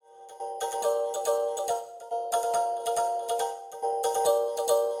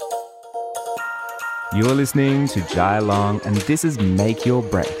You're listening to Jai Long, and this is Make Your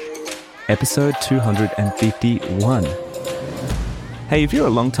Break, episode 251. Hey, if you're a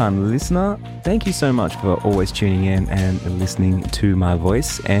long-time listener, thank you so much for always tuning in and listening to my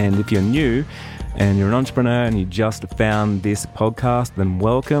voice. And if you're new and you're an entrepreneur and you just found this podcast, then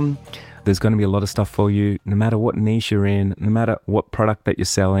welcome. There's going to be a lot of stuff for you, no matter what niche you're in, no matter what product that you're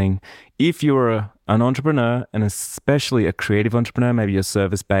selling. If you're an entrepreneur, and especially a creative entrepreneur, maybe you're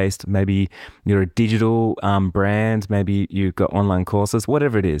service-based, maybe you're a digital brand, maybe you've got online courses,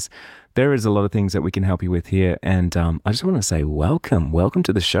 whatever it is, there is a lot of things that we can help you with here. And I just want to say welcome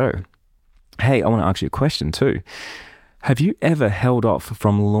to the show. Hey, I want to ask you a question too. Have you ever held off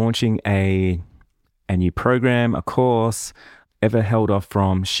from launching a new program, a course, ever held off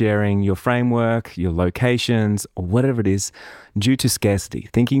from sharing your framework, your locations, or whatever it is due to scarcity,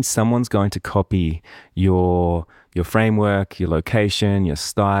 thinking someone's going to copy your framework, your location, your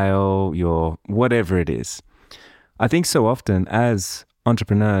style, your whatever it is? I think so often as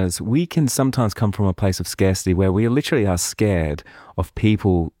entrepreneurs, we can sometimes come from a place of scarcity where we literally are scared of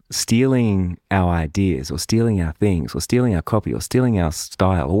people stealing our ideas or stealing our things or stealing our copy or stealing our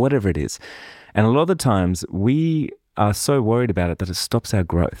style or whatever it is. And a lot of the times we are so worried about it that it stops our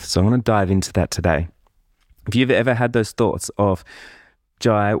growth. So I want to dive into that today. If you've ever had those thoughts of,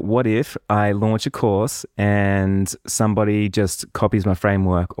 Jai, what if I launch a course and somebody just copies my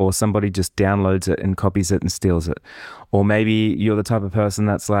framework, or somebody just downloads it and copies it and steals it? Or maybe you're the type of person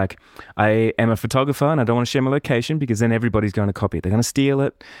that's like, I am a photographer and I don't want to share my location because then everybody's going to copy it. They're going to steal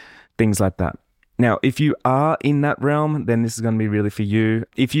it, things like that. Now, if you are in that realm, then this is going to be really for you.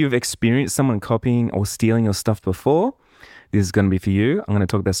 If you've experienced someone copying or stealing your stuff before, this is going to be for you. I'm going to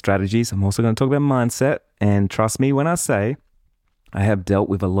talk about strategies. I'm also going to talk about mindset. And trust me when I say, I have dealt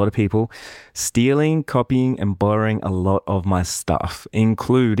with a lot of people stealing, copying, and borrowing a lot of my stuff,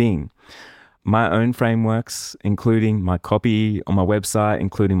 including my own frameworks, including my copy on my website,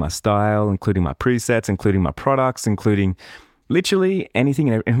 including my style, including my presets, including my products, including literally anything,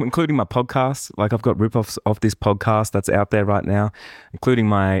 including my podcast. Like I've got rip-offs of this podcast that's out there right now, including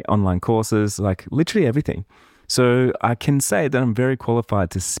my online courses, like literally everything. So I can say that I'm very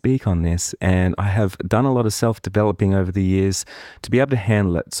qualified to speak on this, and I have done a lot of self-developing over the years to be able to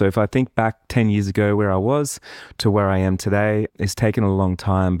handle it. So if I think back 10 years ago where I was to where I am today, it's taken a long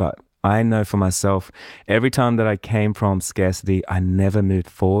time, but I know for myself, every time that I came from scarcity, I never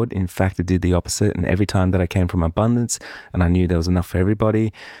moved forward. In fact, I did the opposite. And every time that I came from abundance and I knew there was enough for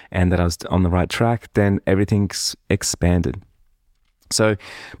everybody and that I was on the right track, then everything's expanded. So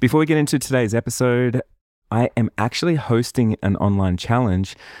before we get into today's episode, I am actually hosting an online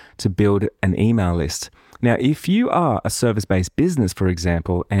challenge to build an email list. Now, if you are a service-based business, for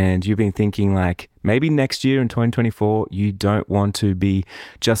example, and you've been thinking like maybe next year in 2024, you don't want to be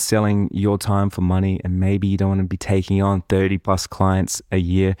just selling your time for money, and maybe you don't want to be taking on 30 plus clients a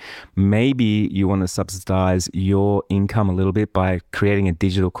year. Maybe you want to subsidize your income a little bit by creating a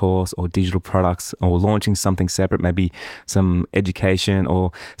digital course or digital products or launching something separate, maybe some education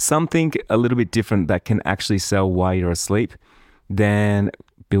or something a little bit different that can actually sell while you're asleep. Then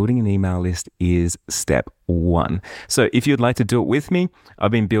building an email list is step one. So if you'd like to do it with me,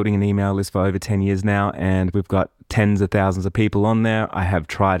 I've been building an email list for over 10 years now, and we've got tens of thousands of people on there. I have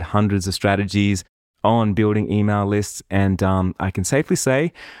tried hundreds of strategies on building email lists, and I can safely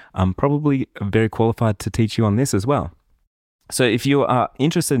say I'm probably very qualified to teach you on this as well. So if you are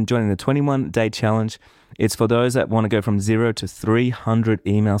interested in joining the 21-day challenge, it's for those that want to go from 0 to 300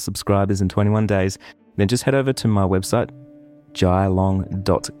 email subscribers in 21 days. Then just head over to my website,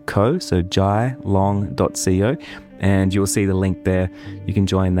 jailong.co, so jailong.co, and you'll see the link there. You can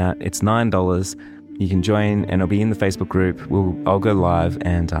join that. It's $9. You can join, and it'll be in the Facebook group. I'll go live,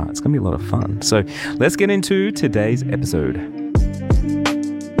 and it's going to be a lot of fun. So let's get into today's episode.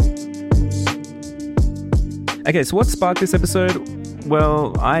 Okay, so what sparked this episode?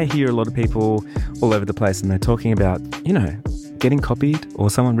 Well, I hear a lot of people all over the place, and they're talking about, getting copied or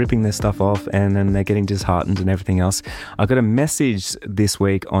someone ripping their stuff off, and then they're getting disheartened and everything else. I got a message this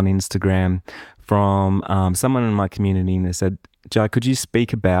week on Instagram from someone in my community, and they said, Jai, could you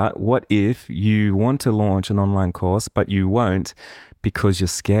speak about what if you want to launch an online course, but you won't because you're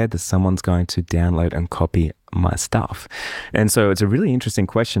scared that someone's going to download and copy my stuff? And so it's a really interesting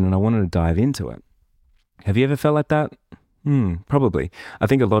question, and I wanted to dive into it. Have you ever felt like that? Probably. I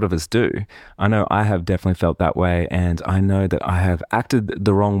think a lot of us do. I know I have definitely felt that way, and I know that I have acted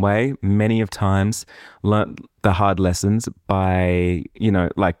the wrong way many of times, learnt the hard lessons by,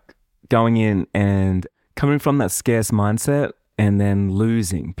 like going in and coming from that scarce mindset and then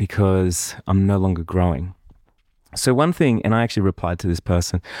losing because I'm no longer growing. So one thing, and I actually replied to this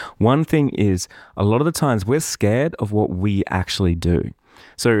person, one thing is a lot of the times we're scared of what we actually do.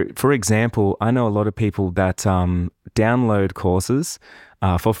 So for example, I know a lot of people that download courses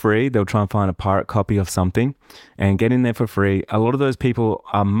for free. They'll try and find a pirate copy of something and get in there for free. A lot of those people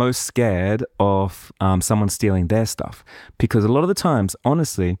are most scared of someone stealing their stuff, because a lot of the times,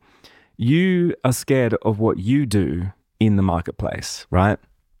 honestly, you are scared of what you do in the marketplace, right?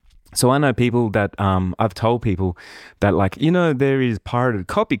 So I know people that I've told people that, like, there is pirated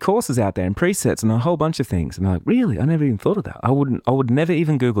copy courses out there and presets and a whole bunch of things. And they're like, really? I never even thought of that. I would never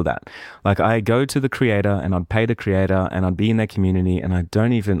even Google that. Like, I go to the creator and I'd pay the creator and I'd be in their community, and I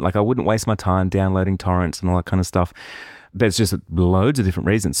don't even, like, I wouldn't waste my time downloading torrents and all that kind of stuff. There's just loads of different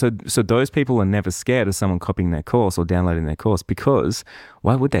reasons. So those people are never scared of someone copying their course or downloading their course, because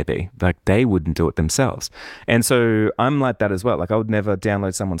why would they be? Like, they wouldn't do it themselves. And so I'm like that as well. Like, I would never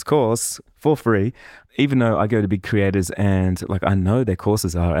download someone's course for free, even though I go to big creators and, like, I know their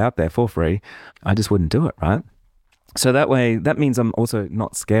courses are out there for free. I just wouldn't do it, right? So that way, that means I'm also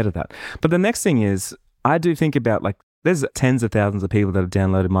not scared of that. But the next thing is, I do think about, like, there's tens of thousands of people that have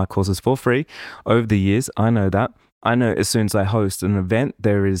downloaded my courses for free over the years. I know that. I know as soon as I host an event,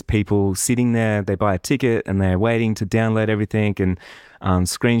 there is people sitting there, they buy a ticket and they're waiting to download everything and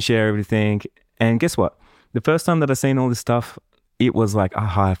screen share everything. And guess what? The first time that I seen all this stuff, it was like a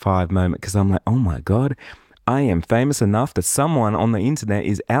high five moment, because I'm like, oh my God, I am famous enough that someone on the internet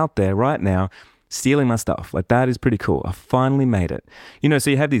is out there right now stealing my stuff. Like, that is pretty cool. I finally made it.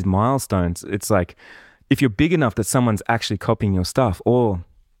 So you have these milestones. It's like, if you're big enough that someone's actually copying your stuff, or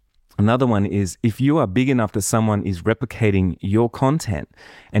another one is if you are big enough that someone is replicating your content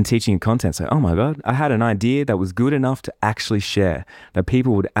and teaching you content. So, oh my God, I had an idea that was good enough to actually share, that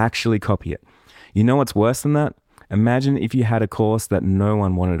people would actually copy it. You know what's worse than that? Imagine if you had a course that no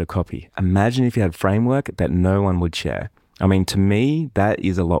one wanted to copy. Imagine if you had a framework that no one would share. I mean, to me, that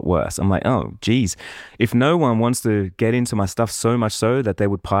is a lot worse. I'm like, oh, geez, if no one wants to get into my stuff so much so that they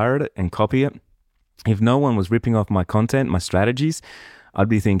would pirate it and copy it, if no one was ripping off my content, my strategies, I'd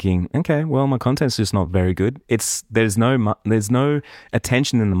be thinking, okay, well, my content's just not very good. There's no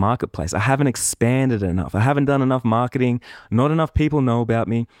attention in the marketplace. I haven't expanded enough. I haven't done enough marketing. Not enough people know about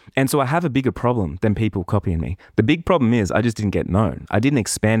me. And so I have a bigger problem than people copying me. The big problem is I just didn't get known. I didn't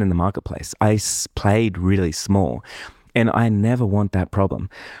expand in the marketplace. I played really small, and I never want that problem.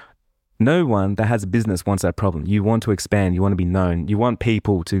 No one that has a business wants that problem. You want to expand. You want to be known. You want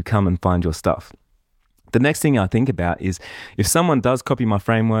people to come and find your stuff. The next thing I think about is, if someone does copy my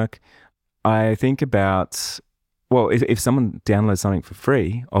framework, I think about, well, if someone downloads something for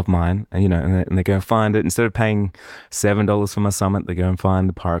free of mine, and they go and find it, instead of paying $7 for my summit, they go and find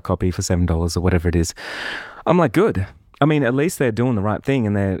the pirate copy for $7 or whatever it is. I'm like, good. I mean, at least they're doing the right thing,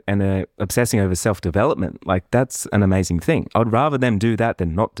 and they're obsessing over self-development. Like, that's an amazing thing. I'd rather them do that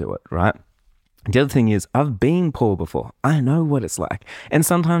than not do it, right? The other thing is, I've been poor before. I know what it's like. And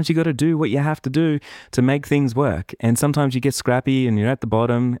sometimes you got to do what you have to do to make things work. And sometimes you get scrappy and you're at the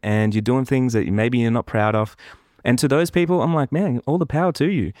bottom and you're doing things that maybe you're not proud of. And to those people, I'm like, man, all the power to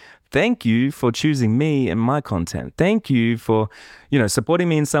you. Thank you for choosing me and my content. Thank you for, supporting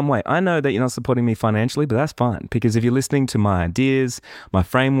me in some way. I know that you're not supporting me financially, but that's fine. Because if you're listening to my ideas, my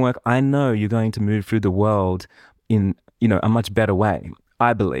framework, I know you're going to move through the world in, a much better way,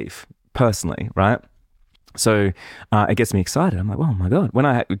 I believe. Personally, right? So it gets me excited. I'm like, oh my God. When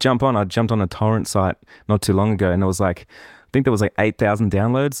I jumped on a torrent site not too long ago, and it was like, I think there was like 8,000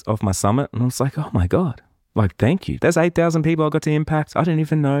 downloads off my summit. And I was like, oh my God. Like, thank you. There's 8,000 people I got to impact. I didn't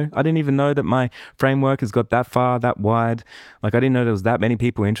even know. I didn't even know that my framework has got that far, that wide. Like, I didn't know there was that many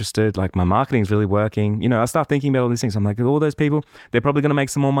people interested. Like, my marketing's really working. I start thinking about all these things. I'm like, all those people, they're probably going to make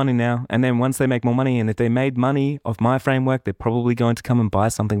some more money now. And then once they make more money, and if they made money off my framework, they're probably going to come and buy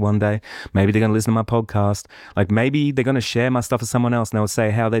something one day. Maybe they're going to listen to my podcast. Like, maybe they're going to share my stuff with someone else, and they'll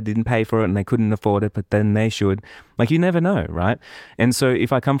say how they didn't pay for it and they couldn't afford it, but then they should. Like, you never know, right? And so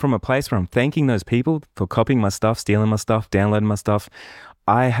if I come from a place where I'm thanking those people for copying my stuff, stealing my stuff, downloading my stuff,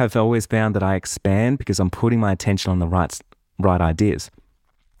 I have always found that I expand because I'm putting my attention on the right ideas.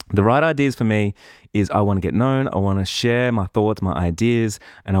 The right ideas for me is, I want to get known, I want to share my thoughts, my ideas,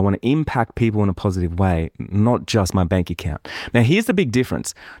 and I want to impact people in a positive way, not just my bank account. Now, here's the big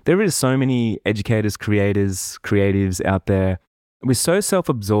difference. There is so many educators, creators, creatives out there. We're so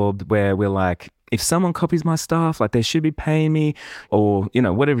self-absorbed where we're like, if someone copies my stuff, like, they should be paying me, or,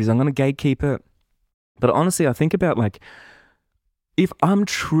 whatever it is, I'm going to gatekeep it. But honestly, I think about, like, if I'm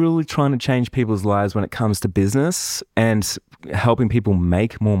truly trying to change people's lives when it comes to business and helping people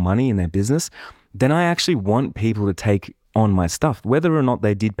make more money in their business, then I actually want people to take on my stuff, whether or not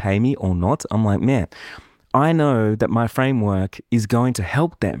they did pay me or not. I'm like, man, I know that my framework is going to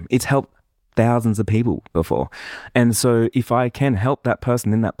help them. It's helped thousands of people before. And so if I can help that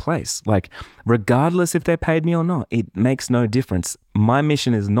person in that place, like regardless if they're paid me or not, it makes no difference. My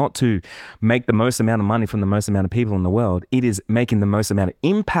mission is not to make the most amount of money from the most amount of people in the world. It is making the most amount of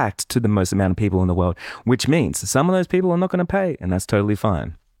impact to the most amount of people in the world, which means some of those people are not going to pay, and that's totally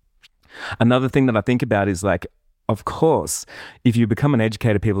fine. Another thing that I think about is like, of course, if you become an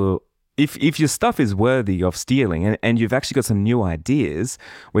educator, people, if your stuff is worthy of stealing and you've actually got some new ideas,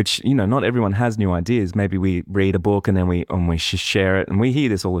 which, you know, not everyone has new ideas. Maybe we read a book and then we share it, and we hear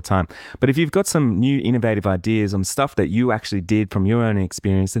this all the time. But if you've got some new innovative ideas on stuff that you actually did from your own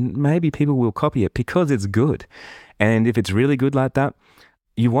experience, then maybe people will copy it because it's good. And if it's really good like that,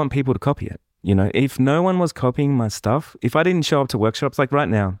 you want people to copy it. You know, if no one was copying my stuff, if I didn't show up to workshops like right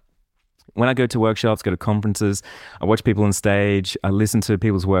now, when I go to workshops, go to conferences, I watch people on stage, I listen to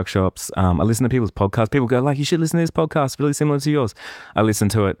people's workshops, I listen to people's podcasts. People go like, you should listen to this podcast, really similar to yours. I listen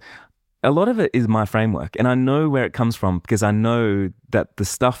to it. A lot of it is my framework, and I know where it comes from because I know that the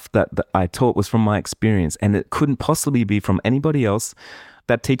stuff that I taught was from my experience, and it couldn't possibly be from anybody else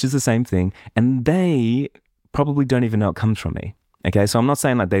that teaches the same thing, and they probably don't even know it comes from me. Okay, so I'm not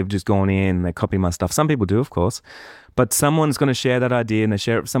saying like they've just gone in and they copy my stuff. Some people do, of course, but someone's going to share that idea and they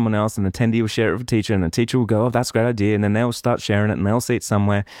share it with someone else, and the attendee will share it with a teacher, and the teacher will go, oh, that's a great idea. And then they'll start sharing it and they'll see it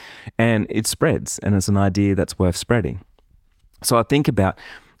somewhere, and it spreads, and it's an idea that's worth spreading. So I think about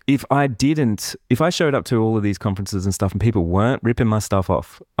if I showed up to all of these conferences and stuff and people weren't ripping my stuff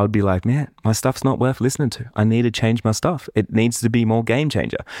off, I'd be like, man, my stuff's not worth listening to. I need to change my stuff. It needs to be more game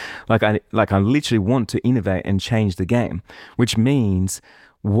changer. Like I literally want to innovate and change the game, which means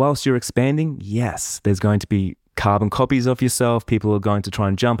whilst you're expanding, yes, there's going to be carbon copies of yourself. People are going to try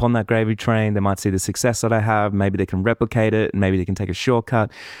and jump on that gravy train. They might see the success that I have. Maybe they can replicate it, and maybe they can take a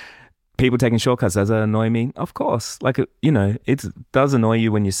shortcut. People taking shortcuts, does that annoy me? Of course. Like, you know, it does annoy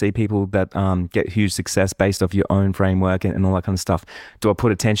you when you see people that get huge success based off your own framework and all that kind of stuff. Do I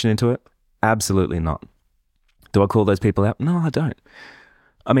put attention into it? Absolutely not. Do I call those people out? No, I don't.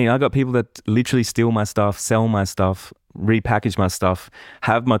 I mean, I got people that literally steal my stuff, sell my stuff, repackage my stuff,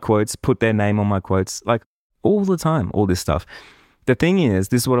 have my quotes, put their name on my quotes, like all the time, all this stuff. The thing is,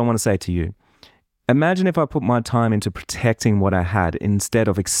 this is what I want to say to you. Imagine if I put my time into protecting what I had instead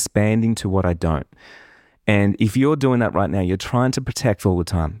of expanding to what I don't. And if you're doing that right now, you're trying to protect all the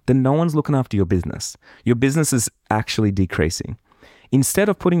time, then no one's looking after your business. Your business is actually decreasing. Instead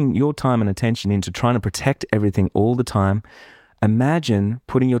of putting your time and attention into trying to protect everything all the time, imagine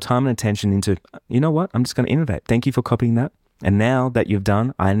putting your time and attention into, you know what, I'm just going to innovate. Thank you for copying that. And now that you've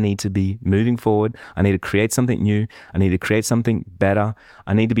done, I need to be moving forward. I need to create something new. I need to create something better.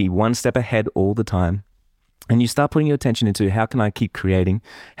 I need to be one step ahead all the time. And you start putting your attention into how can I keep creating?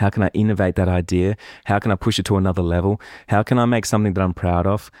 How can I innovate that idea? How can I push it to another level? How can I make something that I'm proud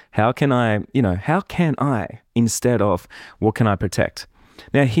of? How can I, instead of what can I protect?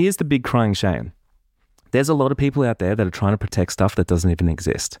 Now, here's the big crying shame. There's a lot of people out there that are trying to protect stuff that doesn't even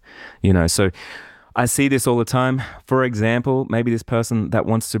exist. So I see this all the time. For example, maybe this person that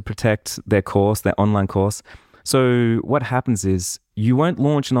wants to protect their course, their online course. So what happens is you won't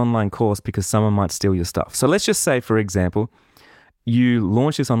launch an online course because someone might steal your stuff. So let's just say, for example, you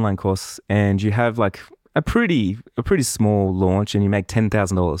launch this online course and you have like a pretty small launch and you make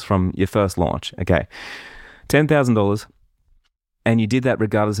 $10,000 from your first launch. Okay, $10,000. And you did that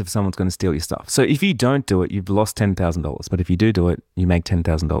regardless if someone's going to steal your stuff. So if you don't do it, you've lost $10,000. But if you do it, you make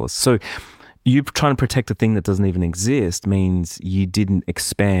 $10,000. So you trying to protect a thing that doesn't even exist means you didn't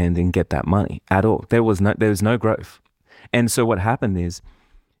expand and get that money at all. There was no growth. And so what happened is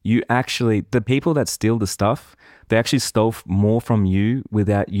the people that steal the stuff, they actually stole more from you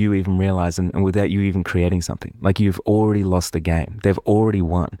without you even realizing and without you even creating something. Like you've already lost the game. They've already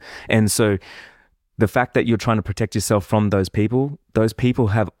won. And so the fact that you're trying to protect yourself from those people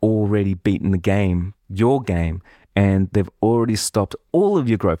have already beaten the game, your game, and they've already stopped all of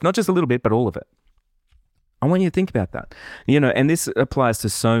your growth, not just a little bit, but all of it. I want you to think about that. And this applies to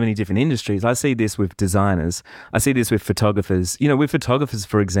so many different industries. I see this with designers. I see this with photographers. With photographers,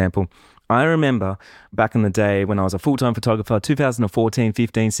 for example, I remember back in the day when I was a full-time photographer, 2014,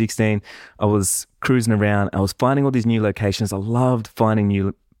 15, 16, I was cruising around. I was finding all these new locations. I loved finding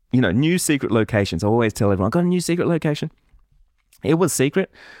new secret locations. I always tell everyone, I got a new secret location. It was secret.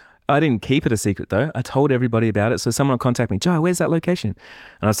 I didn't keep it a secret though. I told everybody about it. So someone would contact me, Joe, where's that location?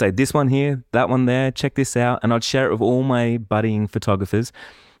 And I'd say, this one here, that one there, check this out. And I'd share it with all my budding photographers,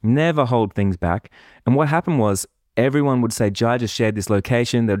 never hold things back. And what happened was Everyone would say, Jai just shared this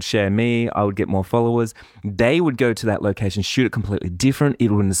location. They would share me. I would get more followers. They would go to that location, shoot it completely different.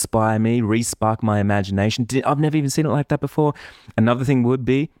 It would inspire me, re-spark my imagination. I've never even seen it like that before. Another thing would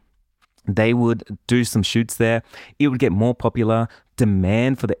be, they would do some shoots there. It would get more popular.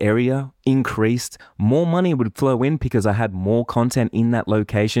 Demand for the area increased. More money would flow in because I had more content in that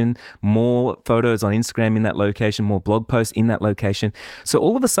location, more photos on Instagram in that location, more blog posts in that location. So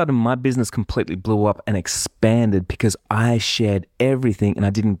all of a sudden, my business completely blew up and expanded because I shared everything and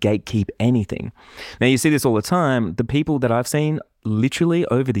I didn't gatekeep anything. Now, you see this all the time. The people that I've seen literally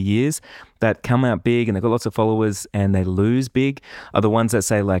over the years that come out big and they've got lots of followers and they lose big are the ones that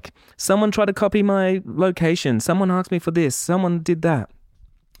say like, someone tried to copy my location, someone asked me for this, someone did that.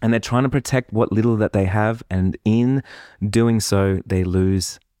 And they're trying to protect what little that they have, and in doing so, they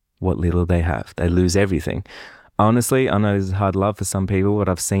lose what little they have. They lose everything. Honestly, I know this is hard love for some people, but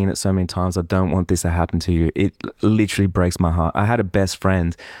I've seen it so many times. I don't want this to happen to you. It literally breaks my heart. I had a best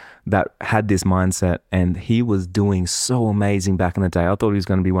friend that had this mindset, and he was doing so amazing back in the day. I thought he was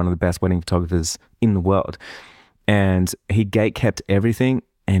going to be one of the best wedding photographers in the world. And he gatekept everything,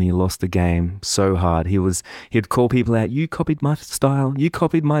 and he lost the game so hard. He'd call people out, you copied my style, you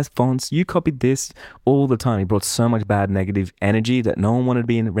copied my fonts, you copied this, all the time. He brought so much bad negative energy that no one wanted to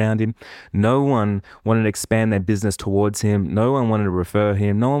be around him. No one wanted to expand their business towards him. No one wanted to refer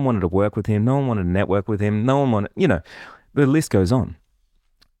him. No one wanted to work with him. No one wanted to network with him. No one wanted, the list goes on.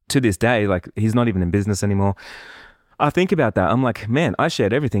 To this day, like, he's not even in business anymore. I think about that. I'm like, man, I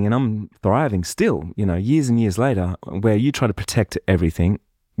shared everything and I'm thriving still, years and years later, where you try to protect everything,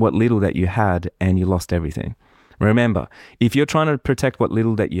 what little that you had, and you lost everything. Remember, if you're trying to protect what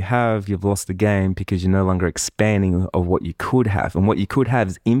little that you have, you've lost the game because you're no longer expanding of what you could have. And what you could have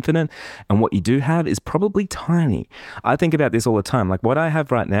is infinite, and what you do have is probably tiny. I think about this all the time. Like, what I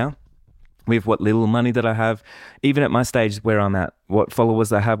have right now, with what little money that I have, even at my stage where I'm at, what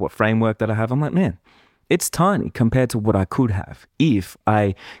followers I have, what framework that I have, I'm like, man, it's tiny compared to what I could have if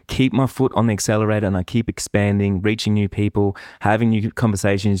I keep my foot on the accelerator and I keep expanding, reaching new people, having new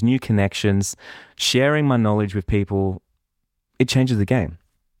conversations, new connections, sharing my knowledge with people. It changes the game.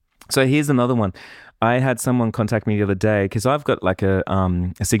 So here's another one. I had someone contact me the other day because I've got like a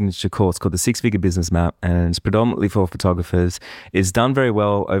signature course called the 6-Figure Business Map, and it's predominantly for photographers. It's done very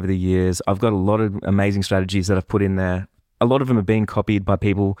well over the years. I've got a lot of amazing strategies that I've put in there. A lot of them are being copied by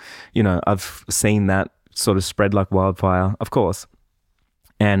people. I've seen that sort of spread like wildfire, of course.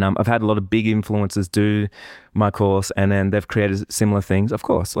 And I've had a lot of big influencers do my course, and then they've created similar things, of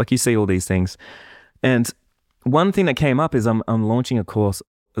course. Like, you see all these things. And one thing that came up is I'm launching a course.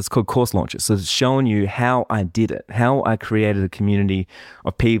 It's called Course Launches. So it's showing you how I did it, how I created a community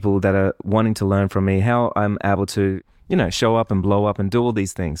of people that are wanting to learn from me, how I'm able to, show up and blow up and do all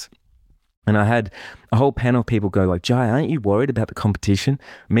these things. And I had a whole panel of people go like, Jai, aren't you worried about the competition?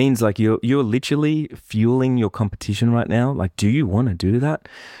 Means like you're literally fueling your competition right now. Like, do you want to do that?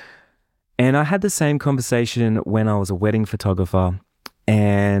 And I had the same conversation when I was a wedding photographer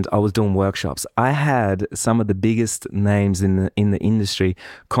and I was doing workshops. I had some of the biggest names in the industry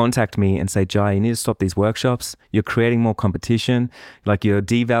contact me and say, Jai, you need to stop these workshops. You're creating more competition. Like, you're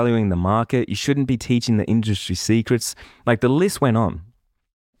devaluing the market. You shouldn't be teaching the industry secrets. Like, the list went on.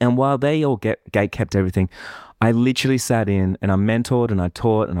 And while they all gate-kept everything, I literally sat in and I mentored and I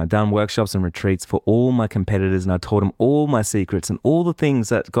taught and I done workshops and retreats for all my competitors, and I taught them all my secrets and all the things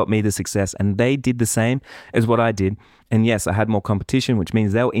that got me the success, and they did the same as what I did. And yes, I had more competition, which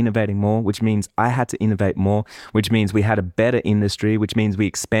means they were innovating more, which means I had to innovate more, which means we had a better industry, which means we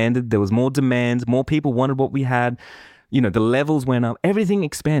expanded. There was more demand, more people wanted what we had. The levels went up, everything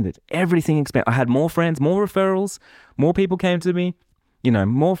expanded. I had more friends, more referrals, more people came to me.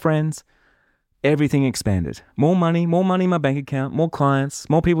 More friends, everything expanded. More money in my bank account, more clients,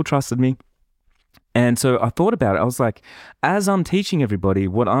 more people trusted me. And so I thought about it. I was like, as I'm teaching everybody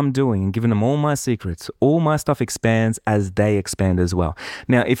what I'm doing and giving them all my secrets, all my stuff expands as they expand as well.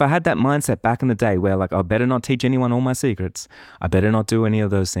 Now, if I had that mindset back in the day where like, I better not teach anyone all my secrets, I better not do any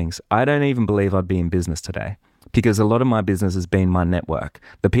of those things, I don't even believe I'd be in business today. Because a lot of my business has been my network.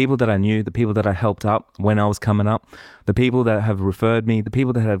 The people that I knew, the people that I helped up when I was coming up, the people that have referred me, the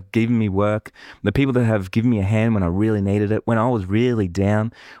people that have given me work, the people that have given me a hand when I really needed it, when I was really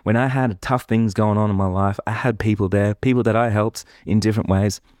down, when I had tough things going on in my life, I had people there, people that I helped in different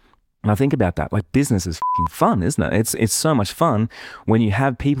ways. And I think about that, like, business is fucking fun, isn't it? It's so much fun when you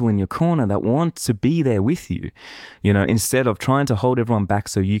have people in your corner that want to be there with you, instead of trying to hold everyone back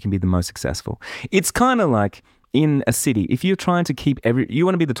so you can be the most successful. It's kind of like, in a city, if you're trying to keep you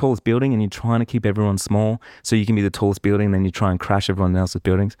want to be the tallest building and you're trying to keep everyone small so you can be the tallest building, and then you try and crash everyone else's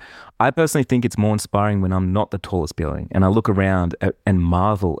buildings. I personally think it's more inspiring when I'm not the tallest building and I look around and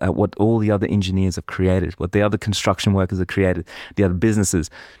marvel at what all the other engineers have created, what the other construction workers have created, the other businesses.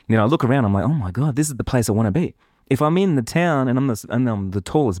 I look around, I'm like, oh my God, this is the place I want to be. If I'm in the town and I'm the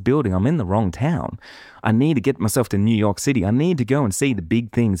tallest building, I'm in the wrong town. I need to get myself to New York City. I need to go and see the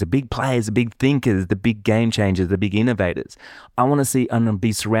big things, the big players, the big thinkers, the big game changers, the big innovators. I want to see and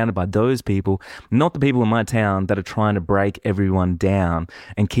be surrounded by those people, not the people in my town that are trying to break everyone down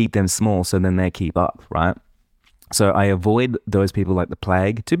and keep them small so then they keep up, right? So I avoid those people like the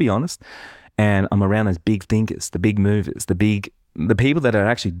plague, to be honest. And I'm around those big thinkers, the big movers, the people that are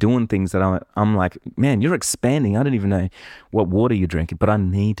actually doing things that I'm like, man, you're expanding. I don't even know what water you're drinking, but I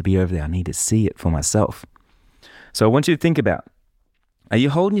need to be over there. I need to see it for myself. So I want you to think about, are you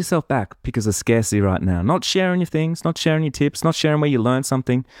holding yourself back because of scarcity right now? Not sharing your things, not sharing your tips, not sharing where you learned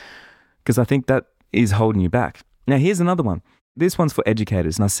something, because I think that is holding you back. Now, here's another one. This one's for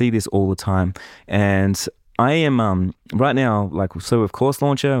educators, and I see this all the time. And I am right now, with Course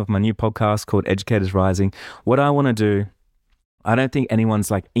Launcher, of my new podcast called Educators Rising, what I want to do, I don't think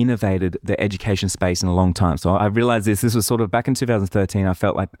anyone's innovated the education space in a long time. So I realized this was sort of back in 2013. I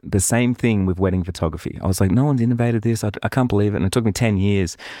felt like the same thing with wedding photography. I was like, no one's innovated this. I can't believe it. And it took me 10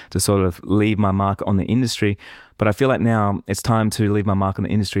 years to sort of leave my mark on the industry. But I feel like now it's time to leave my mark on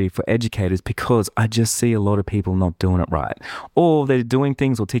the industry for educators, because I just see a lot of people not doing it right. Or they're doing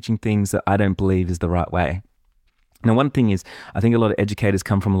things or teaching things that I don't believe is the right way. Now, one thing is, I think a lot of educators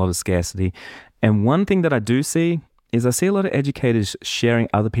come from a lot of scarcity. And one thing that I do see is I see a lot of educators sharing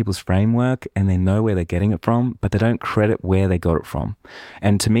other people's framework, and they know where they're getting it from, but they don't credit where they got it from.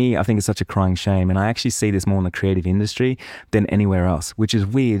 And to me, I think it's such a crying shame. And I actually see this more in the creative industry than anywhere else, which is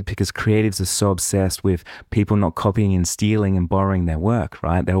weird because creatives are so obsessed with people not copying and stealing and borrowing their work,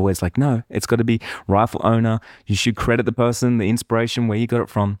 right? They're always like, no, it's got to be rifle owner. You should credit the person, the inspiration, where you got it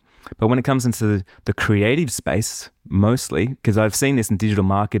from. But when it comes into the creative space, mostly, because I've seen this in digital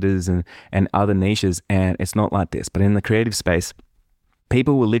marketers and other niches, and it's not like this, but in the creative space,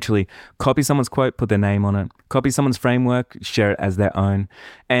 people will literally copy someone's quote, put their name on it, copy someone's framework, share it as their own.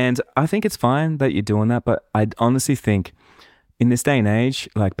 And I think it's fine that you're doing that, but I honestly think in this day and age,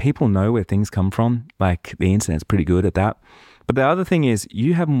 people know where things come from. The internet's pretty good at that. But the other thing is,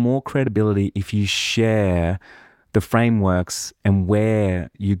 you have more credibility if you share the frameworks and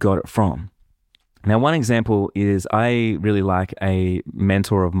where you got it from. Now, one example is, I really like a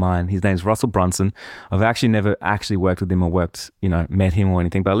mentor of mine. His name's Russell Brunson. I've actually never actually worked with him or met him or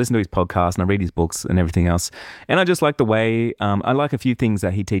anything, but I listen to his podcast and I read his books and everything else. And I just like the way, I like a few things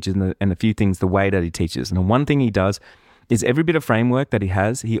that he teaches and a few things the way that he teaches. And one thing he does is every bit of framework that he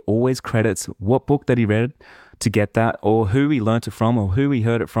has, he always credits what book that he read to get that, or who he learnt it from, or who he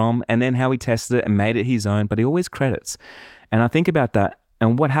heard it from, and then how he tested it and made it his own, but he always credits. And I think about that,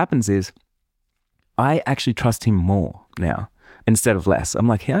 and what happens is, I actually trust him more now instead of less. I'm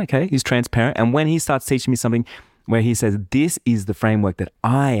like, yeah, okay, he's transparent. And when he starts teaching me something where he says, this is the framework that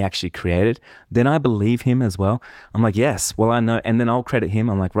I actually created, then I believe him as well. I'm like, yes, well, I know. And then I'll credit him.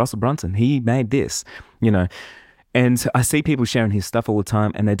 I'm like, Russell Brunson, he made this, And I see people sharing his stuff all the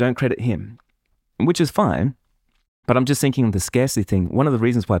time and they don't credit him, which is fine. But I'm just thinking of the scarcity thing. One of the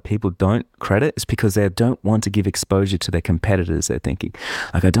reasons why people don't credit is because they don't want to give exposure to their competitors. They're thinking,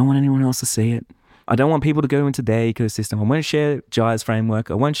 I don't want anyone else to see it. I don't want people to go into their ecosystem. I won't share Jai's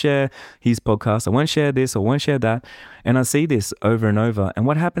framework. I won't share his podcast. I won't share this. I won't share that. And I see this over and over. And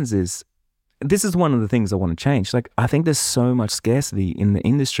what happens is, this is one of the things I want to change. I think there's so much scarcity in the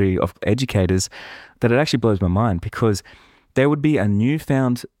industry of educators that it actually blows my mind, because there would be a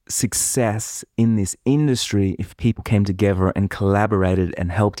newfound success in this industry if people came together and collaborated and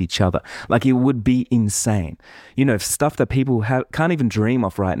helped each other. It would be insane. Stuff that people can't even dream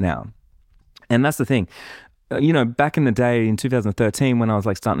of right now. And that's the thing. Back in the day in 2013, when I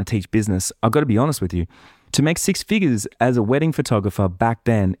was starting to teach business, I've got to be honest with you, to make 6 figures as a wedding photographer back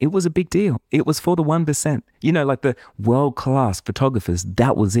then, it was a big deal. It was for the 1%. The world-class photographers,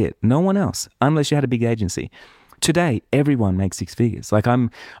 that was it. No one else, unless you had a big agency. Today, everyone makes 6 figures.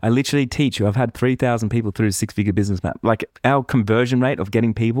 I literally teach you. I've had 3,000 people through 6-figure business map. Our conversion rate of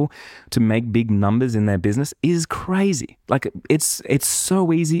getting people to make big numbers in their business is crazy. It's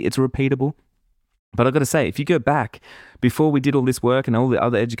so easy. It's repeatable. But I've got to say, if you go back before we did all this work and all the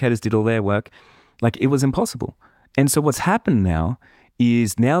other educators did all their work, it was impossible. And so what's happened now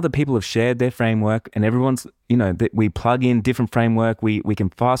is, now that people have shared their framework and everyone's, that we plug in different framework, we can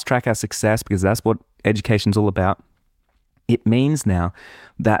fast track our success, because that's what education's all about. It means now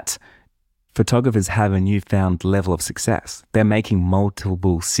that photographers have a newfound level of success. They're making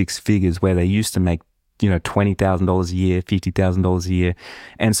multiple six figures where they used to make, $20,000 a year, $50,000 a year.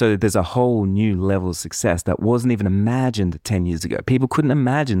 And so there's a whole new level of success that wasn't even imagined 10 years ago. People couldn't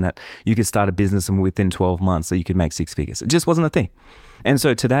imagine that you could start a business and within 12 months that you could make six figures. It just wasn't a thing. And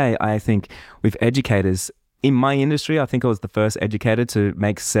so today, I think with educators in my industry, I think I was the first educator to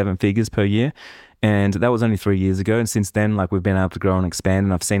make seven figures per year. And that was only 3 years ago. And since then, we've been able to grow and expand.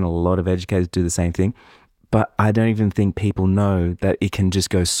 And I've seen a lot of educators do the same thing. But I don't even think people know that it can just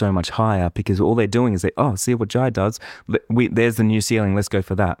go so much higher, because all they're doing is see what Jai does. There's the new ceiling. Let's go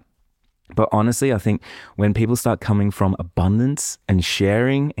for that. But honestly, I think when people start coming from abundance and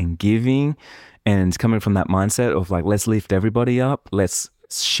sharing and giving and coming from that mindset of let's lift everybody up, let's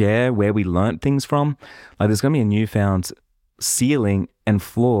share where we learned things from, there's going to be a newfound ceiling and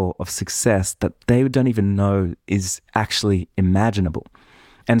floor of success that they don't even know is actually imaginable.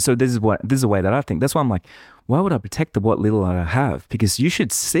 And so this is the way that I think. That's why I'm like, why would I protect what little I have? Because you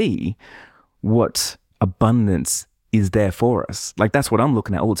should see what abundance is there for us. That's what I'm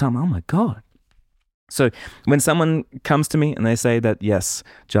looking at all the time. Oh my God. So when someone comes to me and they say that, yes,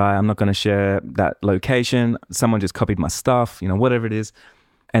 Jai, I'm not going to share that location, someone just copied my stuff, whatever it is,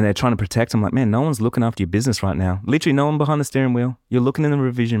 and they're trying to protect, I'm like, man, no one's looking after your business right now. Literally no one behind the steering wheel. You're looking in the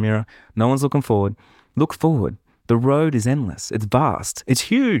revision mirror. No one's looking forward. Look forward. The road is endless. It's vast. It's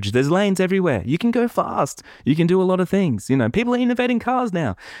huge. There's lanes everywhere. You can go fast. You can do a lot of things. People are innovating cars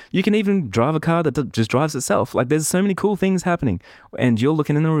now. You can even drive a car that just drives itself. There's so many cool things happening. And you're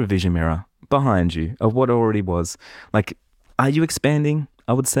looking in the revision mirror behind you of what already was. Are you expanding?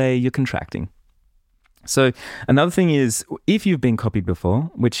 I would say you're contracting. So another thing is, if you've been copied before,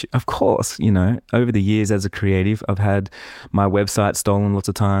 which of course, over the years as a creative, I've had my website stolen lots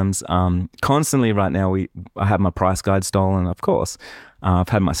of times. Constantly right now, I have my price guide stolen, of course. I've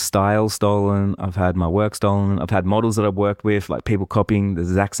had my style stolen. I've had my work stolen. I've had models that I've worked with, people copying the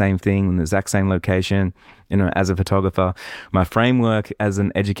exact same thing in the exact same location, as a photographer. My framework as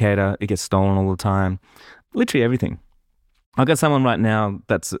an educator, it gets stolen all the time. Literally everything. I've got someone right now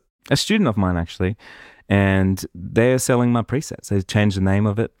that's a student of mine actually, and they're selling my presets. They've changed the name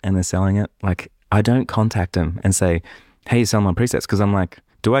of it and they're selling it. I don't contact them and say, hey, you're selling my presets, because I'm like,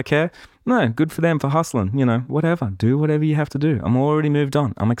 do I care? No, good for them for hustling, whatever. Do whatever you have to do. I'm already moved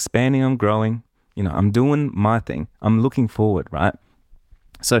on. I'm expanding, I'm growing, I'm doing my thing. I'm looking forward, right?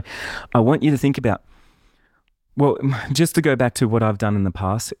 So I want you to think about, well, just to go back to what I've done in the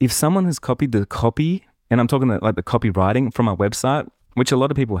past, if someone has copied the copy, and I'm talking about the copywriting from my website, which a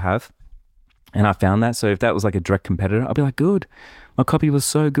lot of people have, and I found that. So if that was a direct competitor, I'd be like, good. My copy was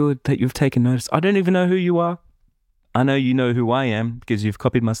so good that you've taken notice. I don't even know who you are. I know you know who I am because you've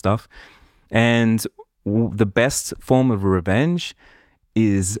copied my stuff. And the best form of revenge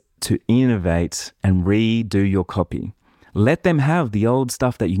is to innovate and redo your copy. Let them have the old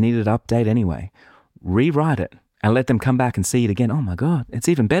stuff that you needed to update anyway. Rewrite it and let them come back and see it again. Oh my God, it's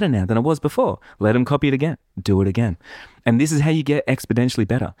even better now than it was before. Let them copy it again. Do it again. And this is how you get exponentially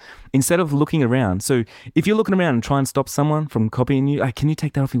better. Instead of looking around. So if you're looking around and try and stop someone from copying you, can you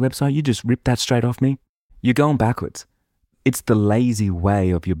take that off your website? You just rip that straight off me. You're going backwards. It's the lazy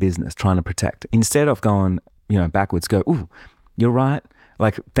way of your business trying to protect. Instead of going, backwards, go, ooh, you're right.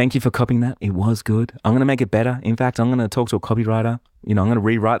 Thank you for copying that. It was good. I'm going to make it better. In fact, I'm going to talk to a copywriter. I'm going to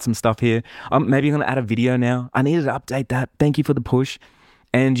rewrite some stuff here. Maybe I'm going to add a video now. I needed to update that. Thank you for the push.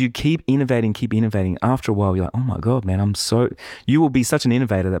 And you keep innovating. After a while, you're like, oh my God, man, you will be such an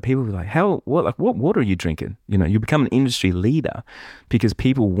innovator that people will be like, what water are you drinking? You become an industry leader because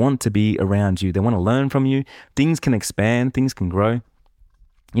people want to be around you. They want to learn from you. Things can expand. Things can grow.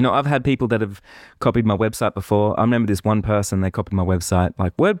 I've had people that have copied my website before. I remember this one person, they copied my website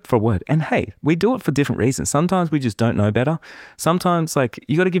word for word. And hey, we do it for different reasons. Sometimes we just don't know better. Sometimes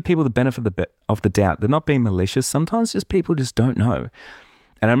you got to give people the benefit of the doubt. They're not being malicious. Sometimes just people just don't know.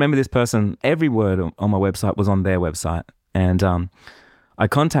 And I remember this person, every word on my website was on their website. And I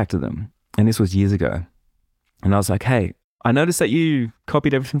contacted them, and this was years ago. And I was like, hey, I noticed that you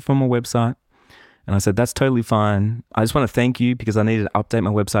copied everything from my website. And I said, that's totally fine. I just want to thank you because I needed to update my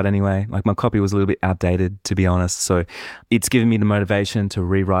website anyway. My copy was a little bit outdated, to be honest. So it's given me the motivation to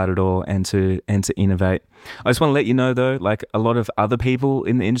rewrite it all and to innovate. I just want to let you know though, a lot of other people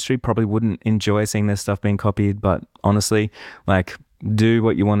in the industry probably wouldn't enjoy seeing their stuff being copied. But honestly, do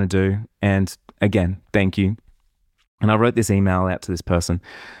what you want to do. And again, thank you. And I wrote this email out to this person.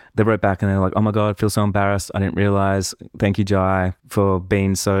 They wrote back and they're like, oh my God, I feel so embarrassed. I didn't realize. Thank you, Jai, for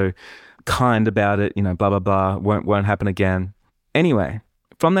being so kind about it, blah, blah, blah, won't happen again. Anyway,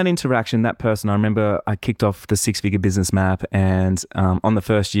 from that interaction, that person, I remember I kicked off the 6-figure business map and on the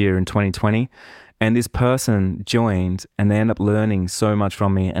first year in 2020, and this person joined and they ended up learning so much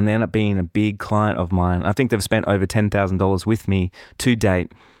from me and they ended up being a big client of mine. I think they've spent over $10,000 with me to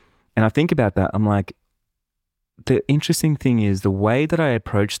date. And I think about that, I'm like, the interesting thing is the way that I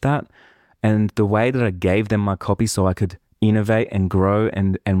approached that and the way that I gave them my copy so I could innovate and grow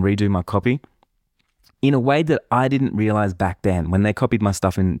and redo my copy in a way that I didn't realize back then when they copied my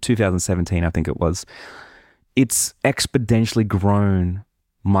stuff in 2017, I think it was. It's exponentially grown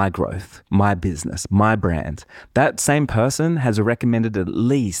my growth, my business, my brand. That same person has recommended at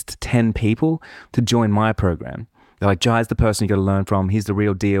least 10 people to join my program. They're like, Jai's the person you got to learn from. He's the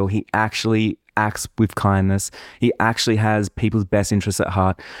real deal. He actually acts with kindness. He actually has people's best interests at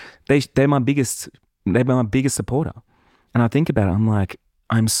heart. They're my biggest supporter. And I think about it, I'm like,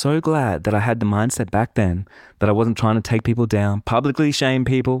 I'm so glad that I had the mindset back then that I wasn't trying to take people down, publicly shame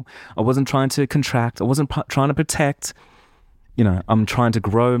people. I wasn't trying to contract. I wasn't trying to protect. I'm trying to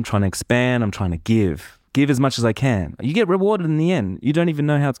grow. I'm trying to expand. I'm trying to give as much as I can. You get rewarded in the end. You don't even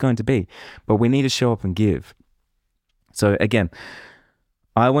know how it's going to be, but we need to show up and give. So again,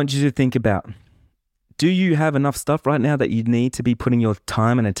 I want you to think about, do you have enough stuff right now that you need to be putting your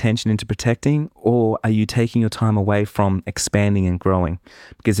time and attention into protecting, or are you taking your time away from expanding and growing?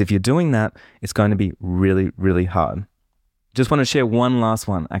 Because if you're doing that, it's going to be really, really hard. Just want to share one last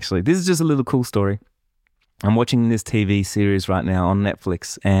one, actually. This is just a little cool story. I'm watching this TV series right now on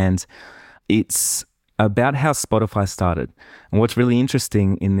Netflix, and it's about how Spotify started. And what's really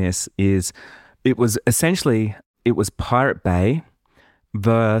interesting in this is it was Pirate Bay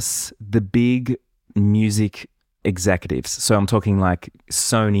versus the big music executives. So I'm talking like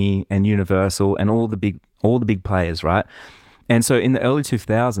Sony and Universal and all the big players, right? And so in the early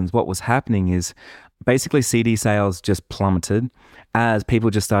 2000s, what was happening is basically CD sales just plummeted as people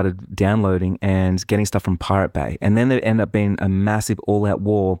just started downloading and getting stuff from Pirate Bay. And then there ended up being a massive all-out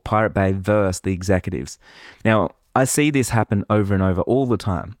war, Pirate Bay versus the executives. Now, I see this happen over and over all the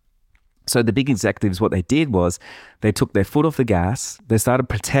time. So the big executives, what they did was they took their foot off the gas. They started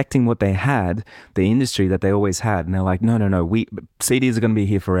protecting what they had, the industry that they always had. And they're like, no, CDs are going to be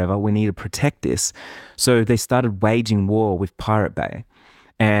here forever. We need to protect this. So they started waging war with Pirate Bay.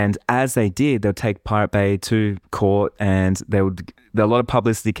 And as they did, they'll take Pirate Bay to court, and a lot of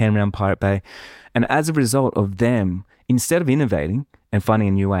publicity came around Pirate Bay. And as a result of them, instead of innovating and finding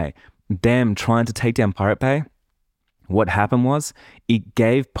a new way, them trying to take down Pirate Bay, what happened was it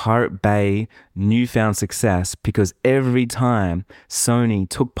gave Pirate Bay newfound success, because every time Sony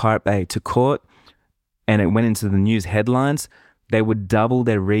took Pirate Bay to court and it went into the news headlines, they would double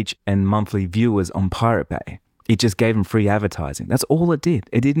their reach and monthly viewers on Pirate Bay. It just gave them free advertising. That's all it did.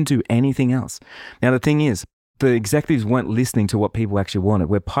 It didn't do anything else. Now, the thing is, the executives weren't listening to what people actually wanted.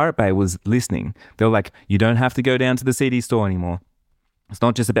 Where Pirate Bay was listening, they were like, you don't have to go down to the CD store anymore. It's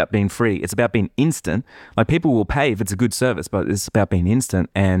not just about being free. It's about being instant. Like, people will pay if it's a good service, but it's about being instant,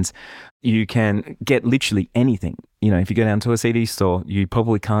 and you can get literally anything. If you go down to a CD store, you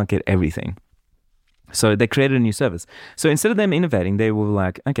probably can't get everything. So they created a new service. So instead of them innovating, they were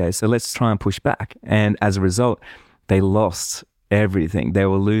like, okay, so let's try and push back. And as a result, they lost everything. They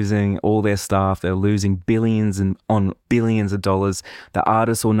were losing all their staff. They were losing billions on billions of dollars. The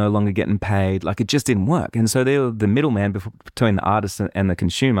artists were no longer getting paid. Like, it just didn't work. And so they were the middleman between the artist and the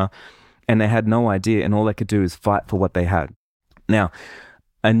consumer, and they had no idea. And all they could do is fight for what they had. Now,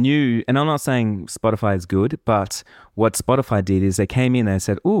 and I'm not saying Spotify is good, but what Spotify did is they came in and they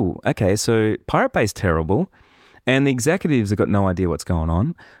said, "Ooh, okay, so Pirate Bay's terrible, and the executives have got no idea what's going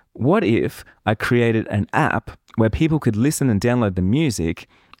on. What if I created an app where people could listen and download the music,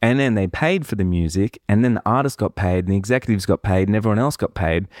 and then they paid for the music, and then the artist got paid, and the executives got paid, and everyone else got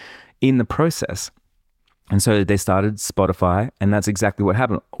paid in the process?" And so they started Spotify, and that's exactly what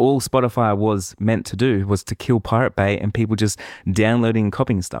happened. All Spotify was meant to do was to kill Pirate Bay and people just downloading and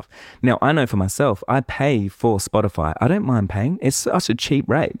copying stuff. Now, I know for myself, I pay for Spotify. I don't mind paying. It's such a cheap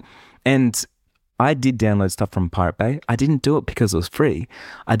rate. And I did download stuff from Pirate Bay. I didn't do it because it was free.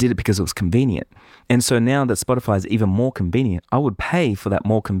 I did it because it was convenient. And so now that Spotify is even more convenient, I would pay for that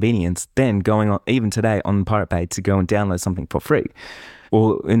more convenience than going on, even today, on Pirate Bay to go and download something for free,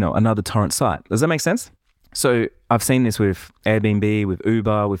 or another torrent site. Does that make sense? So I've seen this with Airbnb, with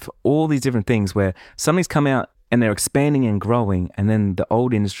Uber, with all these different things where something's come out and they're expanding and growing, and then the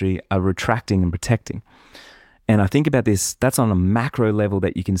old industry are retracting and protecting. And I think about this, that's on a macro level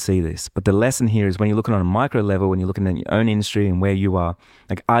that you can see this. But the lesson here is when you're looking on a micro level, when you're looking at your own industry and where you are,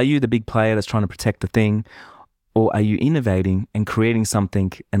 like, are you the big player that's trying to protect the thing? Or are you innovating and creating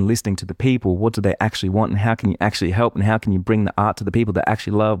something and listening to the people? What do they actually want, and how can you actually help, and how can you bring the art to the people that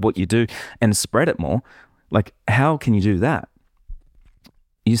actually love what you do and spread it more? Like, how can you do that?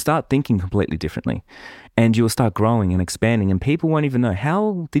 You start thinking completely differently, and you'll start growing and expanding, and people won't even know,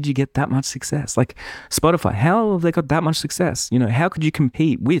 how did you get that much success? Like Spotify, how have they got that much success? How could you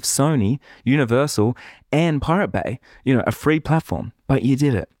compete with Sony, Universal, and Pirate Bay, a free platform? But you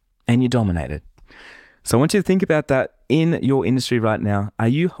did it, and you dominated. So I want you to think about that in your industry right now. Are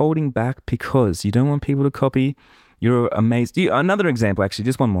you holding back because you don't want people to copy? You're amazed. Another example, actually,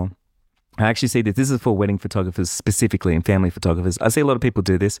 just one more. I actually see that this is for wedding photographers specifically and family photographers. I see a lot of people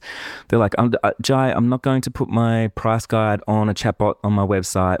do this. They're like, Jai, I'm not going to put my price guide on a chatbot on my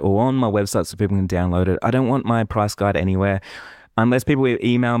website or on my website so people can download it. I don't want my price guide anywhere unless people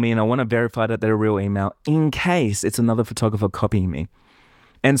email me, and I want to verify that they're a real email in case it's another photographer copying me.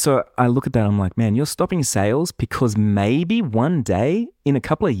 And so I look at that, I'm like, man, you're stopping sales because maybe one day in a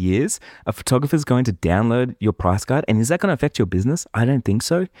couple of years, a photographer's going to download your price guide. And is that going to affect your business? I don't think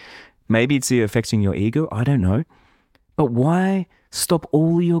so. Maybe it's affecting your ego. I don't know. But why stop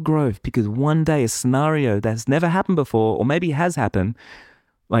all your growth? Because one day a scenario that's never happened before, or maybe has happened,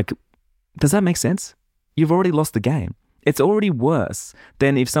 like, does that make sense? You've already lost the game. It's already worse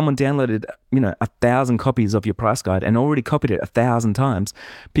than if someone downloaded, 1,000 copies of your price guide and already copied it 1,000 times,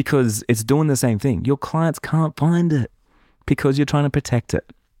 because it's doing the same thing. Your clients can't find it because you're trying to protect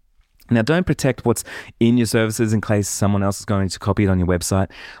it. Now, don't protect what's in your services in case someone else is going to copy it on your website.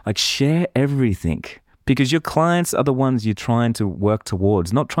 Like, share everything, because your clients are the ones you're trying to work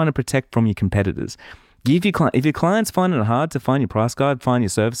towards, not trying to protect from your competitors. If your clients find it hard to find your price guide, find your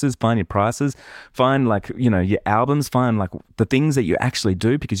services, find your prices, find your albums, find the things that you actually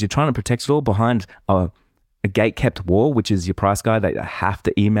do, because you're trying to protect it all behind a gate-kept wall, which is your price guide that they have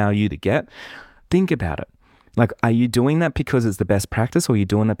to email you to get. Think about it. Are you doing that because it's the best practice, or are you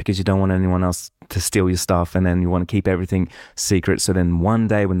doing that because you don't want anyone else to steal your stuff and then you want to keep everything secret? So then one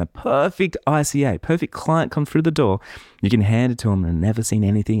day when the perfect ICA, perfect client comes through the door, you can hand it to them and never seen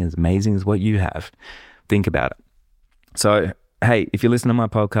anything as amazing as what you have. Think about it. So, hey, if you listen to my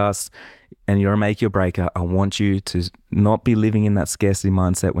podcast and you're a make or breaker, I want you to not be living in that scarcity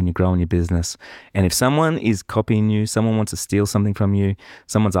mindset when you're growing your business. And if someone is copying you, someone wants to steal something from you,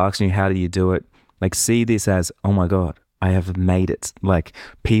 someone's asking you, how do you do it? See this as, oh my God, I have made it.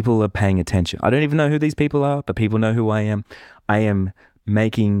 People are paying attention. I don't even know who these people are, but people know who I am. I am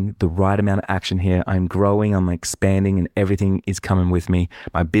making the right amount of action here. I'm growing, I'm expanding, and everything is coming with me.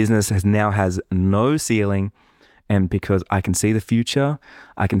 My business now has no ceiling, and because I can see the future,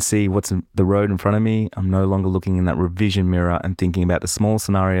 I can see what's in the road in front of me. I'm no longer looking in that revision mirror and thinking about the small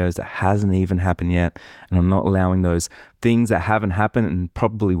scenarios that hasn't even happened yet, and I'm not allowing those things that haven't happened and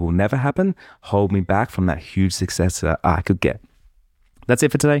probably will never happen hold me back from that huge success that I could get. That's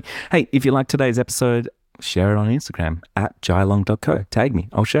it for today. Hey, if you like today's episode, share it on Instagram at jailong.co. Tag me,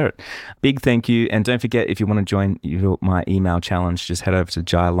 I'll share it. Big thank you. And don't forget, if you want to join my email challenge, just head over to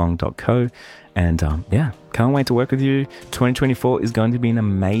jailong.co. And can't wait to work with you. 2024 is going to be an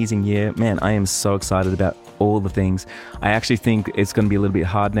amazing year. Man, I am so excited about all the things. I actually think it's going to be a little bit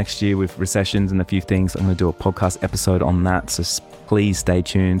hard next year with recessions and a few things. I'm going to do a podcast episode on that. So please stay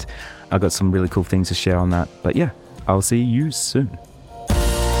tuned. I've got some really cool things to share on that. But yeah, I'll see you soon.